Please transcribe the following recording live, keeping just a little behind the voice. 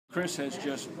Chris has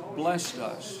just blessed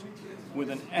us with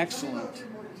an excellent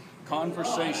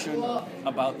conversation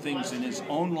about things in his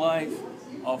own life,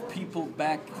 of people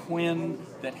back when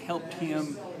that helped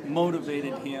him,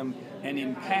 motivated him, and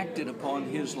impacted upon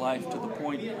his life to the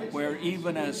point where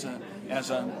even as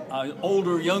an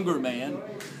older, younger man,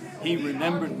 he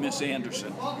remembered Miss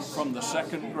Anderson from the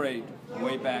second grade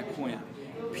way back when.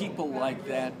 People like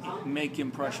that make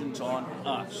impressions on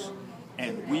us,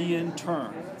 and we in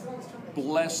turn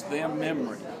bless their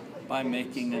memory by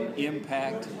making an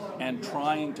impact and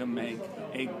trying to make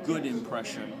a good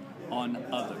impression on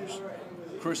others.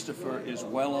 Christopher is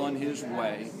well on his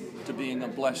way to being a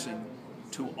blessing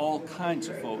to all kinds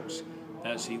of folks,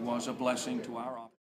 as he was a blessing to our